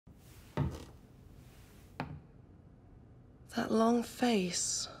That long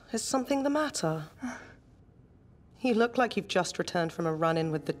face. Is something the matter? You look like you've just returned from a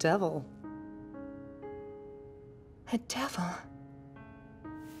run-in with the devil. A devil?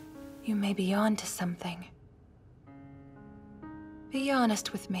 You may be on to something. Be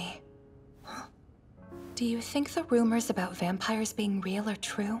honest with me. Do you think the rumors about vampires being real are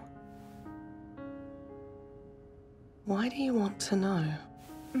true? Why do you want to know?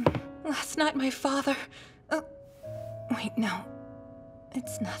 Last night my father... wait, no.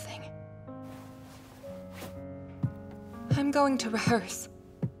 It's nothing. I'm going to rehearse.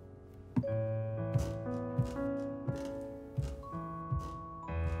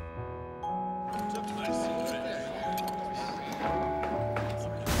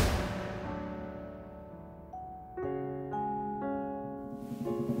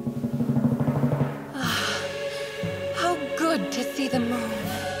 How good to see the moon.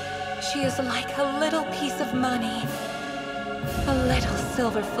 She is like a little piece of money. A little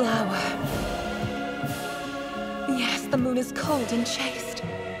silver flower. Yes, the moon is cold and chaste.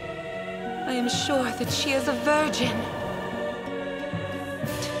 I am sure that she is a virgin.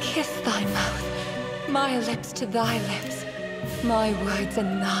 To kiss thy mouth, my lips to thy lips, my words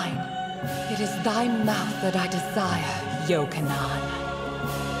and thine. It is thy mouth that I desire, Yokanan.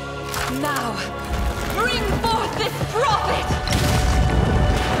 Now, bring forth this prophet!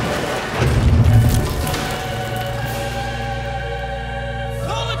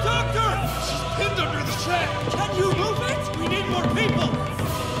 Call the doctor! She's pinned under the shack! Can you move it? We need more people!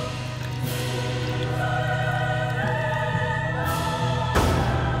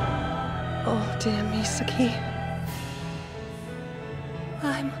 Oh, dear Misaki.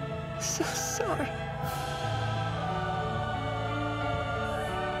 I'm so sorry.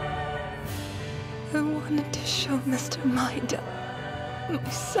 I wanted to show Mr. Maida my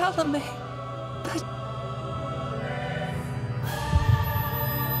Salome, but...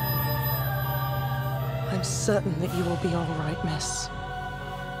 I'm certain that you will be all right, miss.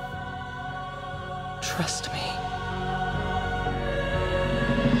 Trust me.